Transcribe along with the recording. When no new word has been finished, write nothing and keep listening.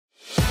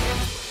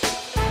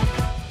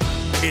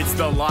It's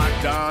the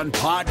Locked On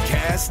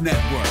Podcast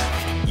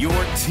Network, your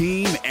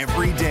team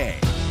every day.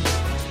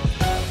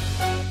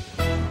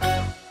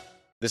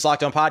 This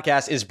Locked On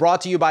Podcast is brought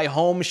to you by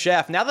Home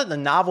Chef. Now that the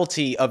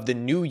novelty of the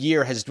new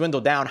year has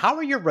dwindled down, how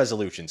are your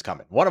resolutions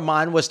coming? One of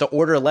mine was to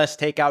order less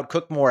takeout,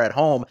 cook more at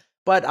home,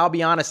 but I'll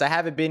be honest, I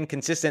haven't been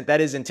consistent. That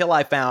is until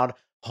I found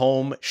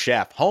Home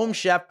Chef. Home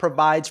Chef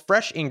provides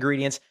fresh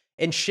ingredients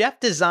and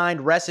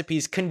chef-designed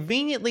recipes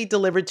conveniently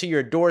delivered to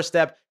your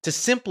doorstep to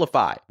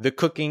simplify the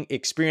cooking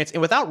experience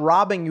and without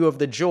robbing you of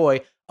the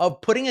joy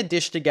of putting a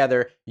dish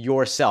together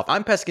yourself.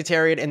 I'm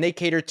pescatarian and they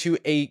cater to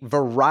a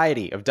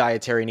variety of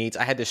dietary needs.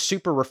 I had this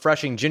super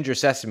refreshing ginger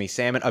sesame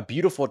salmon, a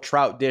beautiful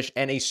trout dish,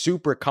 and a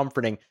super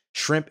comforting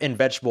shrimp and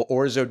vegetable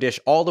orzo dish,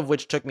 all of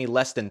which took me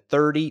less than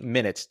 30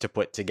 minutes to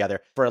put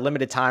together. For a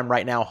limited time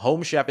right now,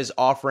 Home Chef is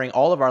offering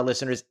all of our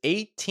listeners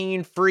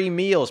 18 free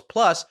meals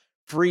plus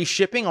free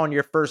shipping on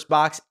your first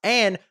box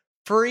and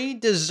free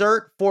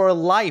dessert for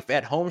life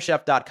at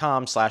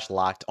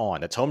homechef.com/lockedon.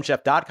 That's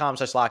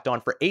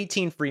homechef.com/lockedon for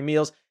 18 free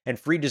meals and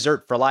free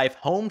dessert for life.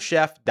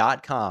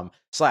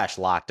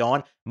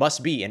 Homechef.com/lockedon.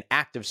 Must be an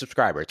active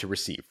subscriber to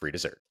receive free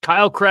dessert.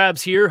 Kyle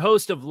Krabs here,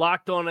 host of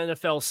Locked On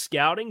NFL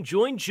Scouting.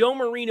 Join Joe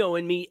Marino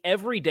and me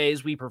every day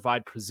as we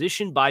provide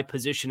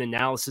position-by-position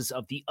analysis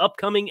of the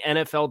upcoming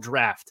NFL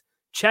Draft.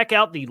 Check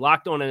out the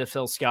Locked On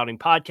NFL Scouting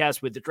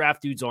podcast with the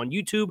Draft Dudes on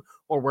YouTube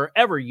or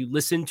wherever you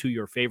listen to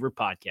your favorite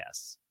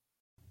podcasts.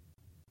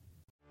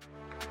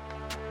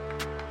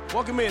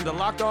 Welcome in to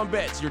Locked On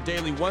Bets, your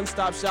daily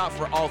one-stop shop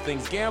for all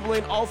things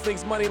gambling, all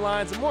things money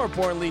lines, and more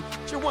importantly,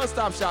 it's your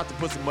one-stop shop to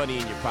put some money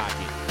in your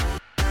pocket.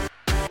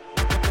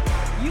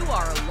 You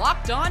are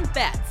Locked On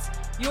Bets,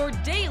 your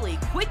daily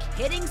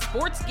quick-hitting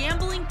sports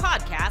gambling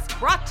podcast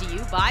brought to you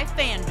by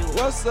FanDuel.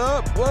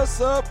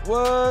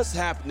 What's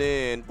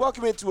happening?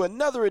 Welcome into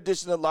another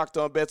edition of Locked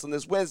On Bets on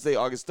this Wednesday,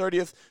 August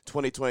 30th,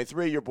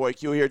 2023. Your boy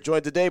Q here,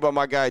 joined today by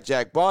my guy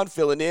Jack Bond,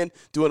 filling in,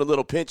 doing a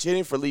little pinch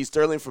hitting for Lee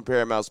Sterling from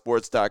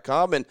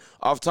ParamountSports.com. And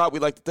off top,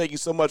 we'd like to thank you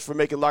so much for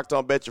making Locked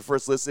On Bets your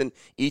first listen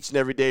each and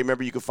every day.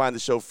 Remember, you can find the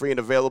show free and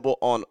available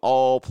on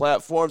all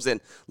platforms. And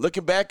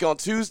looking back on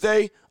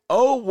Tuesday,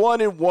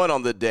 0-1-1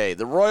 on the day.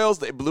 The Royals,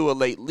 they blew a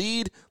late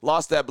lead,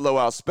 lost that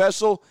blowout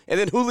special, and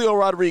then Julio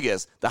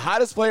Rodriguez, the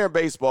hottest player in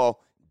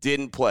baseball,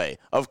 didn't play.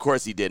 Of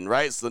course he didn't,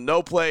 right? So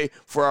no play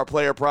for our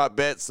player prop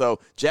bet. So,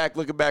 Jack,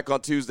 looking back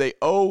on Tuesday,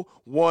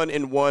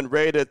 0-1-1,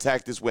 ready to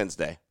attack this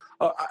Wednesday.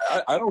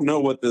 I don't know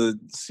what the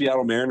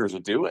Seattle Mariners are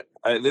doing.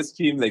 This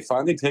team, they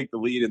finally take the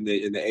lead in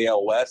the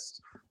AL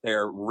West.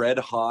 They're red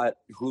hot.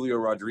 Julio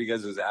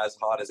Rodriguez is as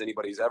hot as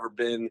anybody's ever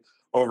been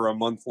over a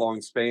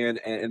month-long span,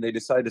 and they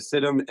decide to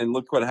sit him, and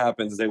look what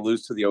happens. They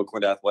lose to the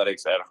Oakland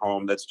Athletics at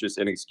home. That's just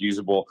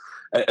inexcusable.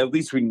 At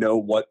least we know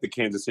what the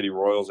Kansas City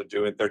Royals are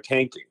doing. They're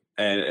tanking,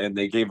 and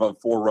they gave up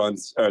 6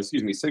 runs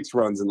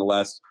in the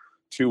last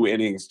 2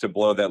 innings to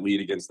blow that lead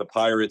against the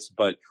Pirates,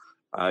 but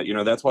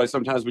that's why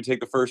sometimes we take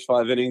the first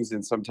 5 innings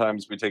and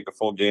sometimes we take the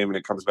full game and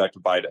it comes back to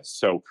bite us.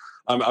 So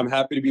I'm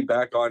happy to be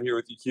back on here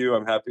with you, Q.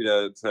 I'm happy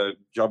to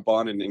jump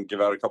on and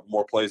give out a couple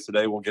more plays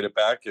today. We'll get it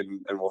back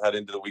and we'll head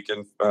into the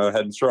weekend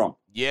heading strong.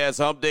 Yeah, it's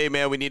hump day,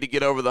 man. We need to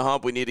get over the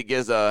hump. We need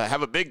to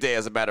have a big day,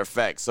 as a matter of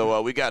fact.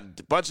 So we got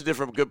a bunch of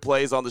different good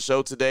plays on the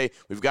show today.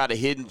 We've got a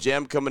hidden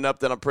gem coming up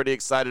that I'm pretty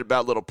excited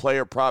about. Little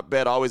player prop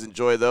bet. Always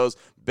enjoy those.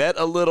 Bet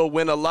a little,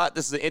 win a lot.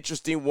 This is an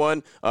interesting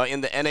one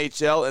in the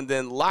NHL. And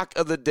then lock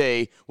of the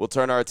day, we'll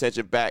turn our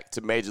attention back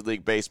to Major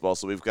League Baseball.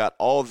 So we've got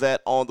all of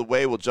that on the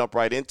way. We'll jump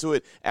right into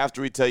it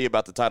after we tell you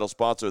about the title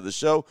sponsor of the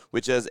show,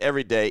 which, as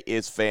every day,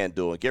 is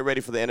FanDuel. Get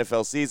ready for the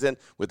NFL season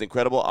with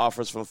incredible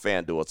offers from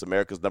FanDuel. It's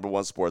America's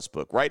 #1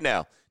 sportsbook. Right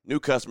now, new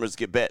customers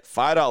get bet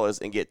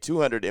 $5 and get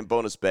 $200 in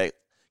bonus bet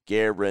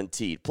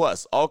guaranteed.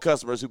 Plus, all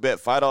customers who bet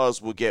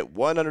 $5 will get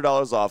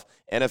 $100 off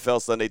NFL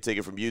Sunday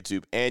Ticket from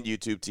YouTube and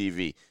YouTube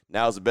TV.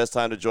 Now is the best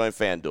time to join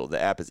FanDuel. The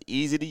app is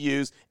easy to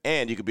use,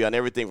 and you can be on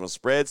everything from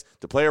spreads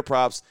to player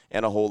props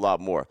and a whole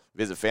lot more.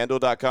 Visit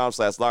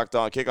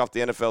FanDuel.com/lockedon. Kick off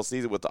the NFL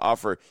season with the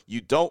offer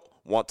you don't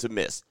want to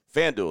miss.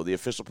 FanDuel, the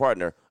official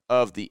partner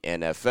of the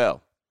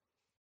NFL.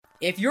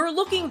 If you're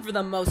looking for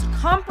the most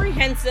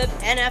comprehensive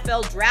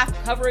NFL draft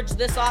coverage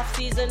this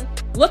offseason,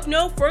 look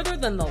no further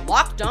than the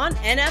Locked On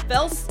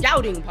NFL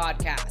Scouting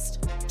Podcast.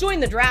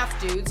 Join the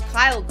Draft Dudes,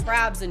 Kyle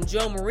Krabs and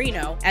Joe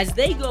Marino, as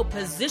they go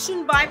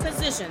position by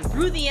position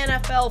through the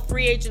NFL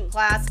free agent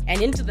class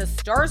and into the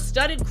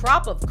star-studded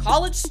crop of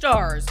college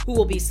stars who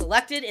will be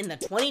selected in the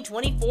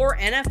 2024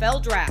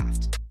 NFL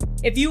Draft.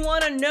 If you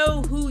want to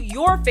know who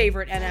your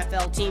favorite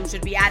NFL team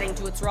should be adding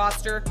to its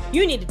roster,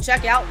 you need to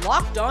check out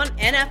Locked On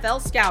NFL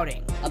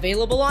Scouting,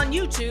 available on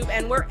YouTube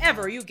and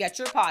wherever you get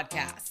your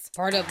podcasts.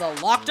 Part of the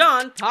Locked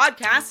On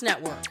Podcast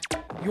Network,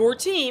 your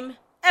team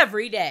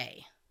every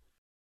day.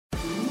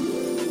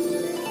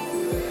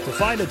 To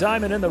find a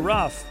diamond in the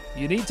rough,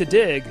 you need to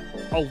dig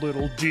a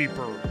little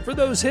deeper for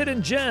those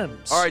hidden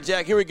gems. All right,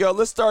 Jack, here we go.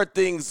 Let's start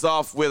things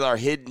off with our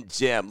hidden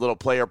gem, little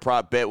player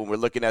prop bet when we're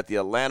looking at the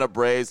Atlanta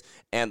Braves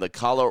and the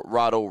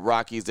Colorado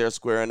Rockies. They're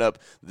squaring up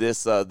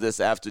this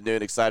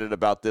afternoon. Excited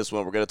about this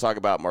one. We're going to talk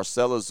about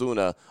Marcell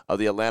Ozuna of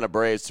the Atlanta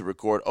Braves to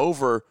record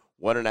over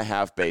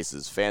 1.5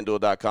 bases.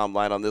 FanDuel.com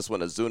line on this one.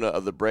 Ozuna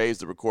of the Braves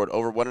to record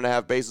over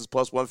 1.5 bases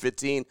plus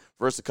 115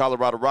 versus the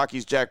Colorado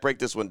Rockies. Jack, break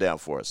this one down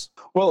for us.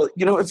 Well,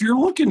 if you're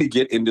looking to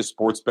get into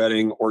sports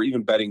betting or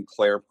even betting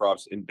player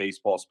props in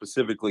baseball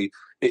specifically,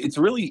 it's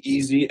really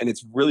easy and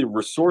it's really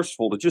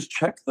resourceful to just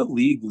check the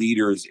league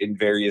leaders in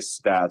various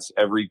stats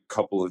every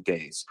couple of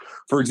days.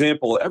 For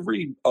example,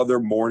 every other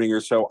morning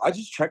or so, I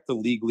just check the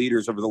league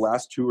leaders over the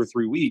last 2 or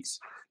 3 weeks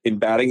in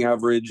batting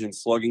average and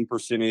slugging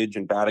percentage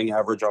and batting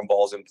average on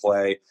balls in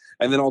play.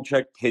 And then I'll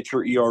check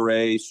pitcher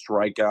ERA,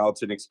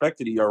 strikeouts, and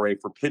expected ERA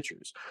for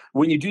pitchers.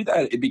 When you do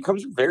that, it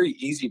becomes very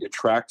easy to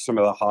track some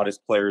of the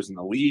hottest players in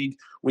the league,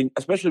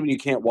 especially when you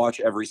can't watch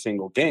every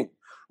single game.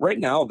 Right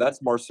now, that's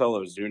Marcell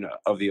Ozuna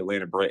of the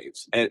Atlanta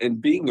Braves.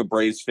 And being a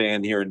Braves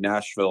fan here in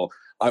Nashville,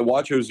 I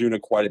watch Ozuna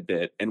quite a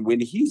bit. And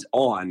when he's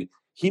on,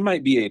 he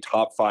might be a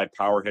top 5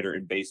 power hitter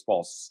in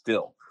baseball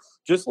still.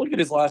 Just look at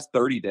his last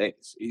 30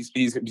 days.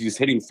 He's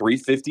hitting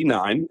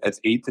 359. That's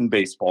 8th in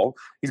baseball.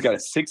 He's got a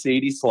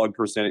 680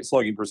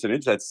 slugging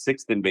percentage. That's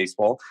 6th in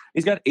baseball.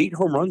 He's got 8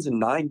 home runs and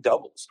 9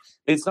 doubles.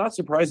 It's not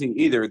surprising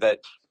either that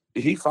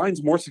he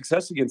finds more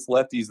success against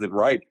lefties than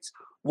righties.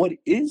 What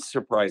is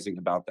surprising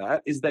about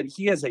that is that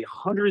he has a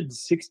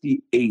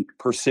 168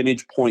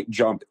 percentage point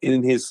jump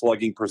in his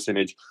slugging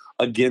percentage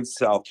against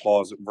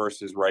southpaws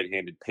versus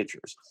right-handed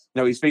pitchers.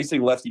 Now, he's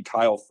facing lefty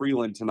Kyle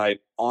Freeland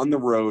tonight on the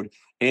road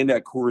and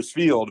at Coors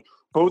Field,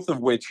 both of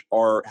which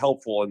are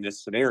helpful in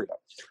this scenario.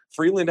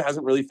 Freeland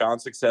hasn't really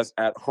found success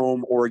at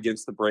home or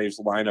against the Braves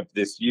lineup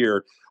this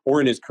year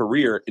or in his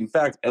career. In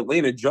fact,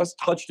 Atlanta just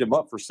touched him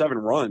up for 7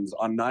 runs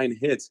on 9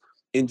 hits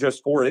in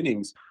just 4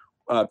 innings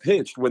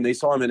pitched when they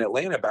saw him in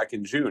Atlanta back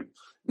in June.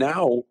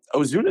 Now,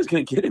 Ozuna's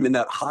going to get him in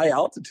that high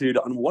altitude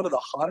on one of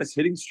the hottest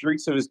hitting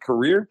streaks of his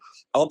career.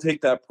 I'll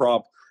take that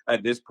prop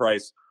at this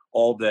price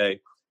all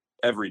day,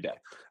 every day.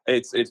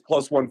 It's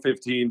plus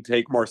 115.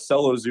 Take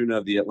Marcell Ozuna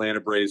of the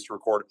Atlanta Braves to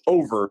record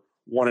over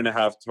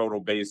 1.5 total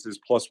bases,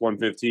 plus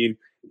 115.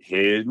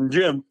 Hidden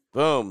gem.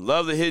 Boom.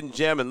 Love the hidden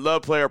gem and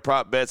love player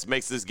prop bets.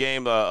 Makes this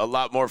game a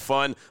lot more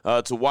fun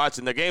to watch.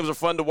 And the games are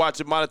fun to watch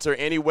and monitor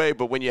anyway,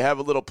 but when you have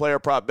a little player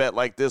prop bet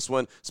like this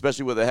one,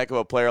 especially with a heck of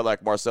a player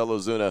like Marcell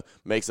Ozuna,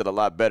 makes it a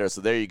lot better.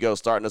 So there you go.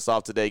 Starting us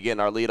off today. Again,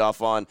 our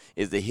leadoff on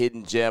is the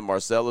hidden gem,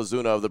 Marcell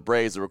Ozuna of the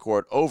Braves to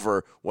record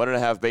over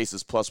 1.5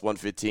 bases plus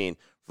 115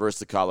 versus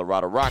the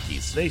Colorado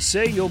Rockies. They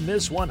say you'll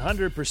miss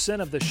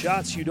 100% of the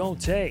shots you don't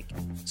take.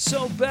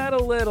 So bet a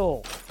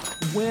little,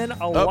 win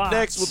a lot. Up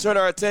next, we'll turn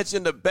our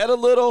attention to bet a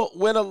little,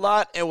 win a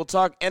lot, and we'll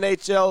talk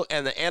NHL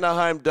and the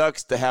Anaheim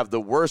Ducks to have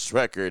the worst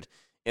record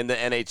in the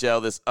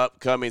NHL this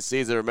upcoming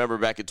season. Remember,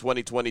 back in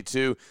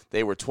 2022,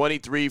 they were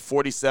 23,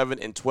 47,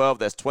 and 12.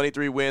 That's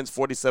 23 wins,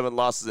 47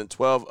 losses, and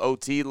 12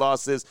 OT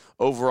losses.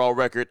 Overall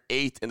record,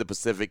 8th in the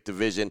Pacific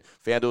Division.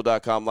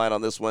 FanDuel.com line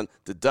on this one.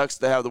 The Ducks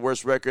to have the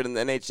worst record in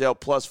the NHL,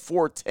 plus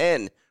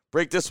 410.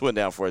 Break this one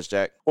down for us,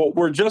 Jack. Well,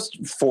 we're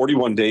just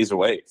 41 days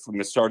away from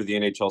the start of the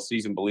NHL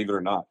season, believe it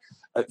or not.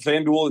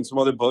 FanDuel and some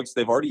other books,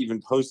 they've already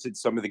even posted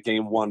some of the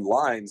Game 1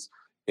 lines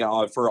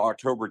for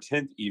October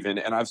 10th even,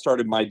 and I've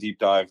started my deep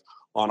dive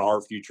on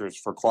our futures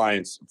for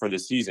clients for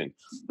this season.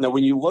 Now,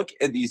 when you look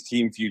at these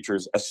team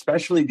futures,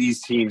 especially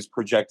these teams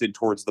projected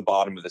towards the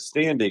bottom of the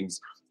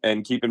standings,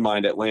 and keep in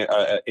mind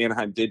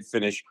Anaheim did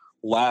finish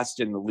last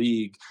in the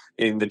league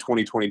in the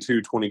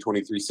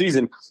 2022-2023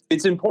 season,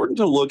 it's important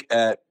to look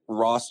at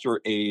roster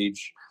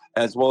age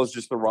as well as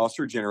just the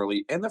roster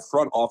generally and the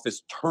front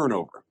office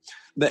turnover.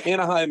 The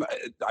Anaheim,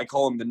 I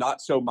call them the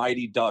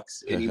not-so-mighty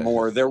Ducks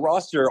anymore. Their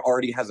roster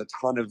already has a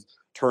ton of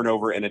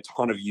turnover and a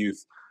ton of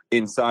youth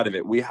inside of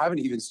it. We haven't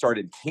even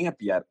started camp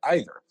yet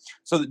either.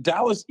 So the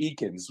Dallas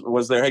Eakins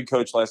was their head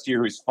coach last year,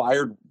 who was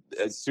fired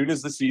as soon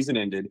as the season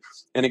ended,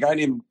 and a guy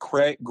named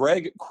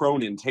Greg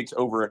Cronin takes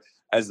over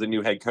as the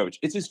new head coach.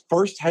 It's his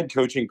first head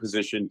coaching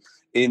position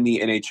in the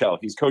NHL.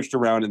 He's coached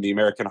around in the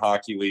American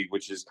Hockey League,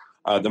 which is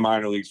the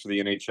minor leagues for the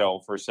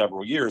NHL, for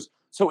several years.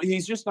 So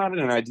he's just not in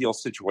an ideal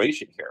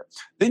situation here.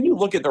 Then you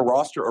look at the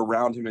roster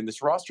around him, and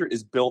this roster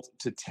is built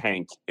to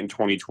tank in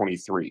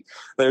 2023.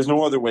 There's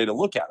no other way to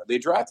look at it. They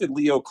drafted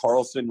Leo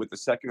Carlsson with the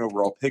 2nd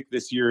overall pick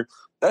this year.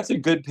 That's a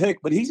good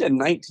pick, but he's a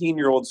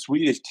 19-year-old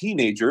Swedish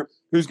teenager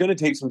who's going to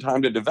take some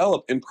time to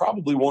develop and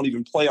probably won't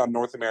even play on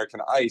North American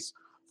ice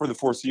for the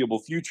foreseeable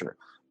future.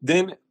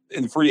 Then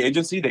in free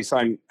agency, they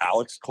signed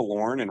Alex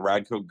Killorn and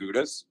Radko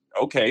Gudas.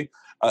 Okay.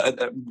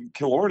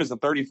 Killorn is a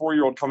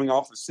 34-year-old coming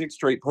off of 6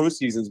 straight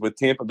postseasons with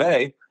Tampa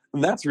Bay,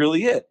 and that's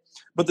really it.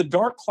 But the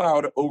dark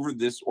cloud over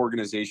this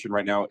organization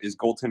right now is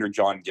goaltender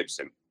John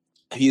Gibson.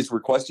 He has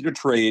requested a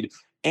trade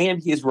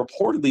And he has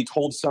reportedly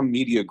told some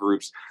media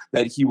groups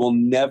that he will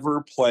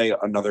never play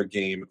another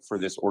game for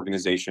this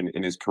organization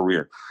in his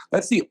career.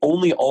 That's the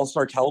only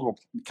all-star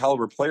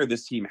caliber player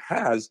this team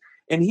has,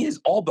 and he has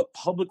all but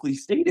publicly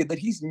stated that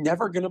he's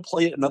never going to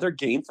play another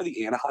game for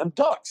the Anaheim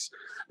Ducks.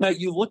 Now,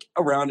 you look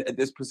around at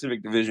this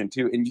Pacific Division,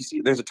 too, and you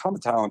see there's a ton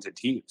of talented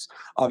teams.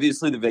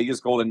 Obviously, the Vegas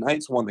Golden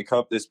Knights won the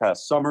Cup this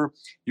past summer.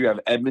 You have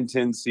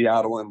Edmonton,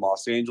 Seattle, and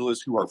Los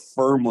Angeles, who are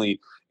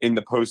firmly in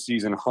the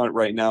postseason hunt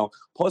right now.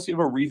 Plus, you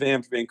have a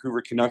revamped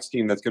Vancouver Canucks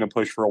team that's going to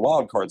push for a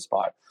wild card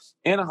spot.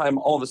 Anaheim,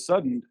 all of a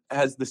sudden,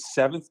 has the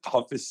 7th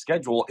toughest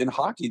schedule in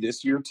hockey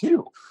this year,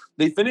 too.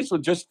 They finished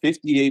with just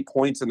 58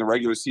 points in the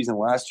regular season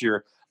last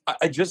year.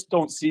 I just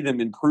don't see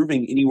them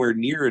improving anywhere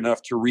near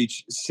enough to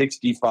reach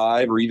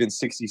 65 or even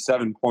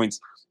 67 points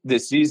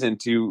this season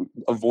to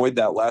avoid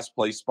that last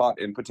place spot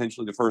and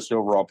potentially the first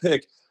overall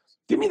pick.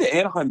 Give me the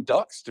Anaheim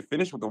Ducks to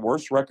finish with the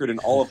worst record in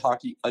all of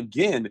hockey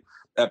again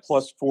at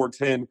plus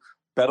 410.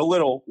 Bet a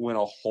little, win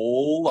a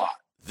whole lot.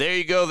 There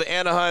you go, the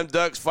Anaheim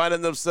Ducks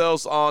finding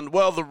themselves on,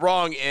 well, the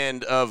wrong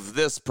end of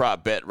this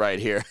prop bet right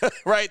here,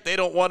 right? They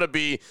don't want to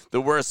be the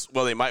worst.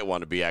 Well, they might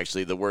want to be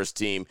actually the worst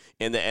team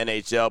in the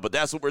NHL, but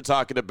that's what we're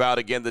talking about.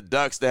 Again, the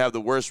Ducks to have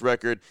the worst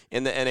record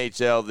in the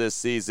NHL this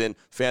season.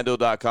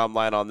 FanDuel.com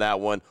line on that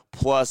one,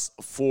 plus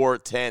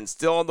 410.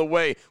 Still on the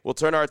way. We'll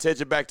turn our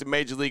attention back to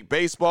Major League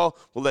Baseball.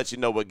 We'll let you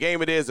know what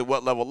game it is and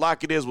what level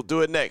lock it is. We'll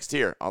do it next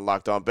here on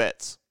Locked On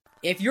Bets.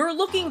 If you're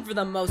looking for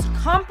the most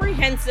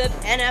comprehensive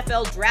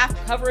NFL draft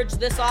coverage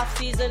this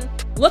offseason,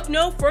 look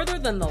no further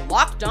than the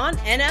Locked On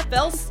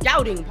NFL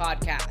Scouting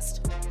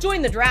Podcast.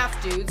 Join the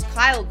draft dudes,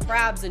 Kyle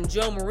Krabs and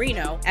Joe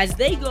Marino, as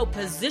they go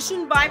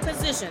position by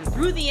position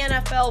through the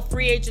NFL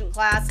free agent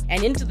class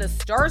and into the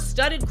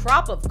star-studded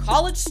crop of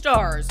college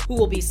stars who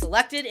will be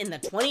selected in the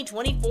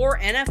 2024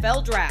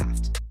 NFL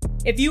Draft.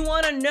 If you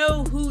want to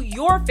know who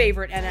your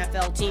favorite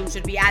NFL team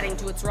should be adding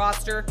to its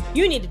roster,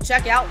 you need to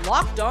check out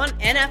Locked On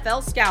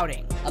NFL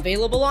Scouting,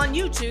 available on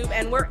YouTube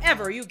and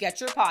wherever you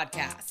get your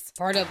podcasts.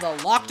 Part of the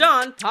Locked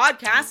On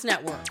Podcast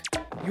Network,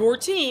 your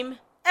team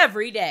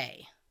every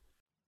day.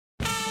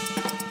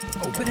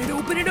 Open it,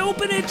 open it,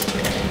 open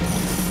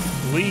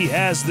it! Lee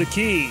has the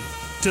key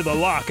to the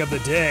lock of the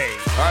day.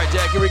 All right,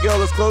 Jack, here we go.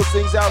 Let's close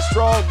things out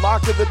strong.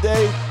 Lock of the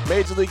day,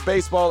 Major League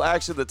Baseball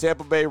action. The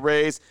Tampa Bay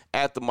Rays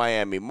at the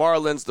Miami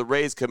Marlins. The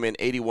Rays come in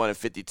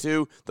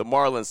 81-52. The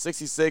Marlins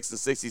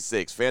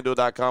 66-66.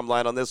 FanDuel.com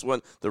line on this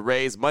one. The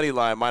Rays money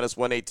line minus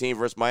 118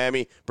 versus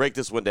Miami. Break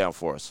this one down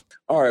for us.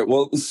 All right.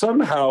 Well,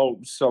 somehow,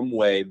 some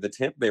way, the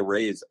Tampa Bay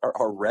Rays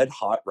are red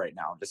hot right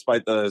now,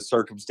 despite the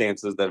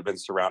circumstances that have been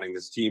surrounding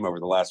this team over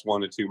the last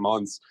 1 to 2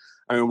 months.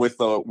 I mean, with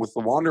the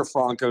Wander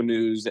Franco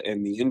news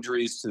and the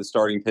injuries to the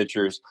starting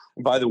pitchers.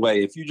 And by the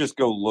way, if you just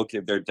go look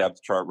at their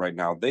depth chart right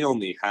now, they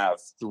only have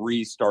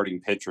 3 starting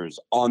pitchers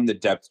on the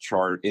depth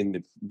chart in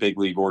the big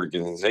league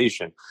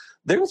organization.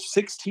 They're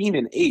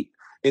 16-8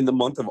 in the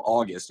month of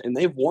August, and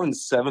they've won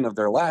 7 of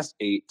their last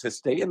 8 to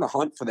stay in the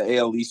hunt for the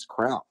AL East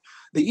crown.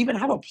 They even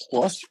have a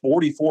plus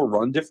 44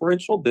 run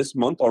differential this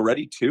month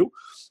already, too.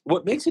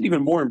 What makes it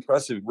even more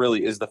impressive,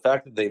 really, is the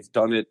fact that they've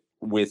done it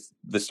with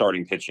the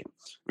starting pitching.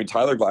 I mean,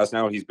 Tyler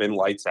Glasnow, he's been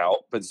lights out,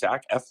 but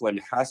Zach Eflin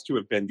has to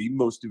have been the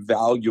most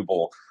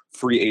valuable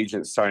free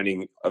agent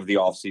signing of the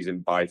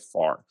offseason by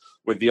far.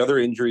 With the other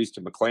injuries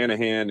to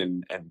McClanahan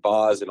and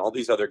Boz and all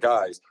these other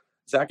guys,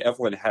 Zach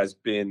Eflin has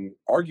been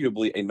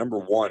arguably a number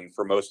 1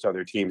 for most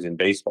other teams in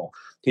baseball.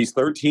 He's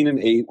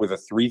 13-8 with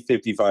a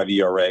 3.55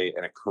 ERA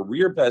and a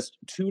career best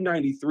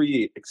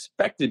 2.93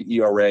 expected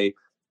ERA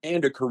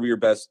and a career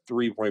best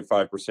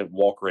 3.5%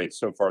 walk rate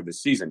so far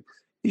this season.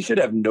 He should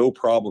have no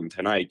problem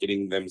tonight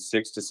getting them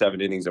 6 to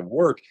 7 innings of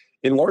work,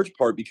 in large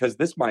part because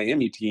this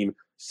Miami team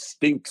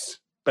stinks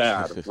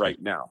bad right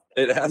now.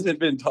 It hasn't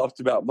been talked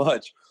about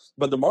much,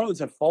 but the Marlins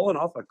have fallen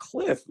off a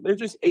cliff. They're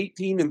just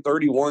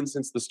 18-31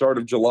 since the start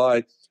of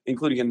July,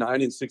 including a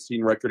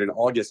 9-16 record in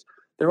August.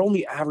 They're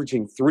only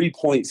averaging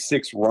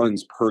 3.6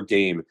 runs per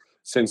game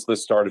since the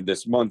start of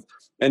this month.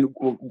 And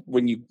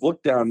when you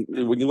look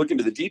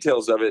into the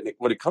details of it,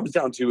 what it comes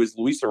down to is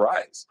Luis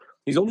Arias.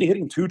 He's only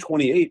hitting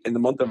 228 in the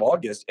month of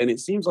August, and it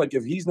seems like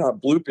if he's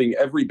not blooping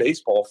every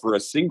baseball for a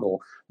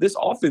single, this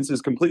offense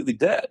is completely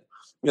dead.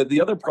 You know,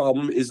 the other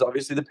problem is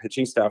obviously the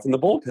pitching staff and the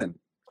bullpen.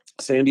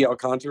 Sandy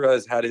Alcantara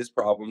has had his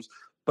problems,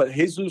 but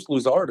Jesus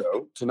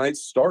Luzardo,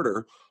 tonight's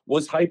starter,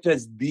 was hyped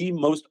as the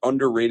most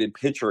underrated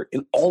pitcher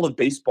in all of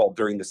baseball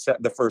during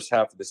the first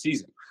half of the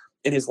season.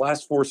 In his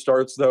last 4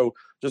 starts, though,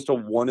 just a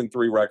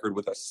 1-3 record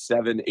with a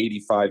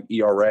 7.85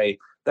 ERA.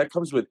 That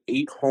comes with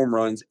 8 home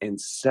runs and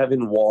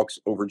 7 walks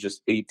over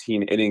just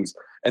 18 innings,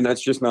 and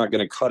that's just not going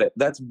to cut it.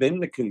 That's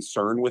been the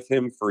concern with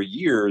him for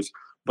years,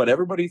 but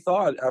everybody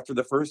thought after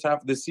the first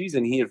half of the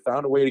season he had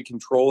found a way to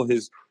control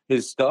his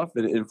stuff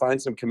and find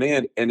some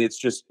command, and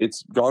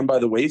it's gone by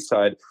the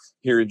wayside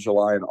here in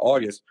July and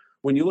August.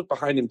 When you look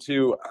behind him,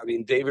 too, I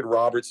mean, David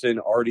Robertson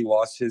already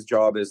lost his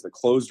job as the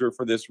closer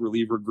for this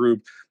reliever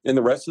group, and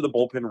the rest of the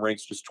bullpen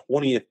ranks just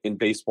 20th in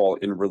baseball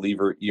in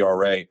reliever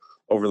ERA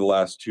over the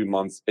last 2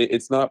 months.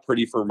 It's not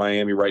pretty for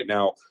Miami right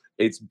now.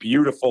 It's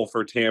beautiful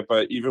for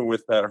Tampa, even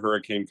with that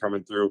hurricane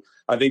coming through.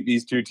 I think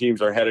these two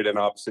teams are headed in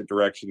opposite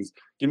directions.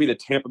 Give me the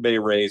Tampa Bay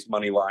Rays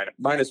money line,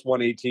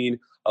 -118,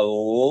 a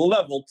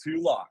level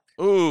 2 lock.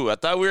 Ooh, I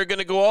thought we were going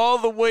to go all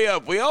the way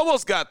up. We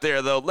almost got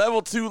there, though.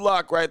 Level 2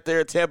 lock right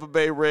there. Tampa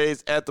Bay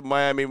Rays at the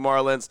Miami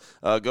Marlins.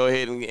 Go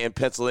ahead and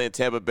pencil in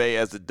Tampa Bay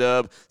as the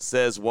dub,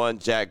 says one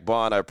Jack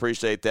Bond. I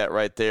appreciate that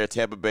right there.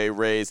 Tampa Bay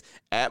Rays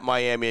at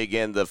Miami.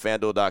 Again, the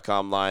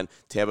FanDuel.com line,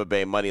 Tampa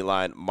Bay money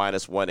line,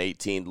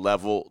 -118,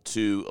 level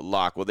 2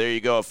 lock. Well, there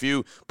you go. A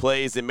few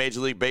plays in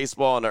Major League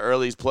Baseball and the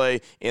early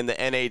play in the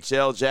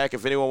NHL. Jack,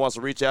 if anyone wants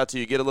to reach out to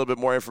you, get a little bit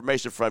more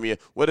information from you,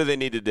 what do they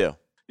need to do?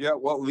 Yeah,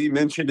 well, Lee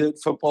mentioned it.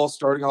 Football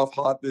starting off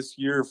hot this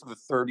year for the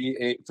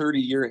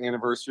 30-year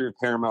anniversary of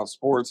Paramount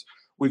Sports.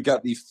 We've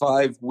got the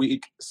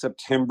 5-week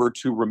September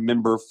to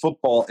Remember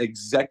football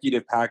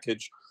executive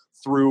package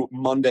through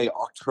Monday,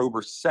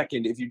 October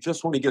 2nd. If you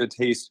just want to get a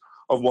taste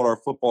of what our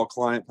football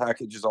client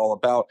package is all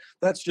about,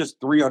 that's just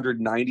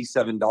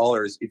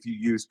 $397 if you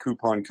use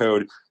coupon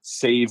code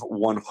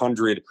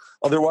SAVE100.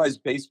 Otherwise,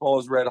 baseball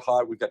is red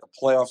hot. We've got the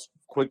playoffs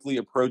quickly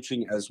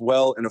approaching as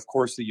well. And, of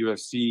course, the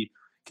UFC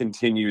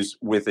continues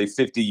with a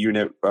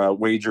 50-unit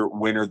wager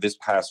winner this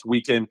past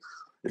weekend.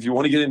 If you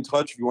want to get in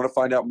touch, if you want to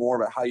find out more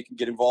about how you can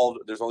get involved,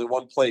 there's only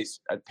one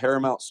place, at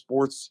Paramount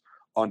Sports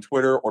on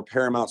Twitter or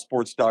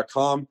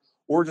ParamountSports.com,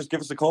 or just give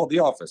us a call at the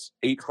office,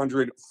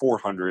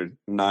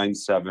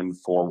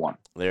 800-400-9741.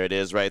 There it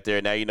is right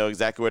there. Now you know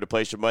exactly where to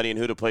place your money and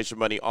who to place your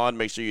money on.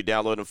 Make sure you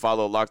download and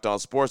follow Locked On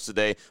Sports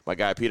today. My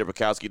guy Peter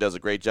Bukowski does a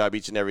great job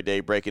each and every day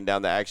breaking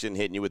down the action,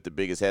 hitting you with the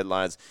biggest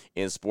headlines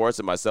in sports.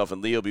 And myself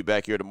and Lee will be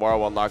back here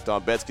tomorrow on Locked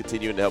On Bets,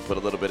 continuing to help put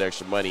a little bit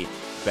extra money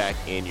back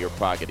in your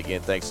pocket. Again,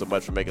 thanks so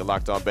much for making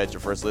Locked On Bets your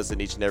first listen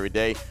each and every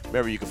day.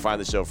 Remember, you can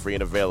find the show free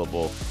and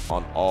available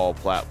on all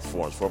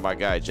platforms. For my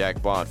guy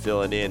Jack Bond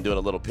filling in, doing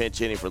a little pinch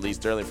hitting for Lee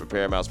Sterling for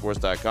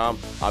ParamountSports.com.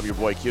 I'm your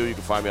boy Q. You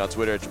can find me on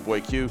Twitter at your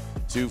boy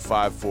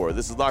Q254.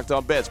 This is Locked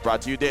On Bets,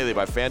 brought to you daily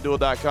by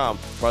FanDuel.com,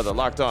 part of the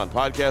Locked On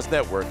Podcast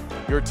Network,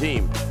 your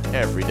team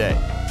every day.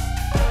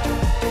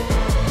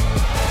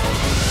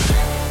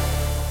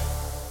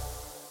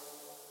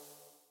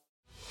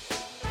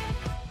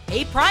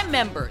 Hey, Prime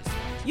members,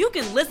 you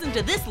can listen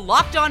to this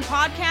Locked On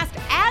podcast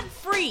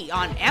ad-free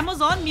on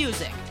Amazon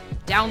Music.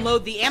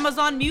 Download the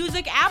Amazon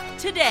Music app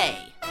today.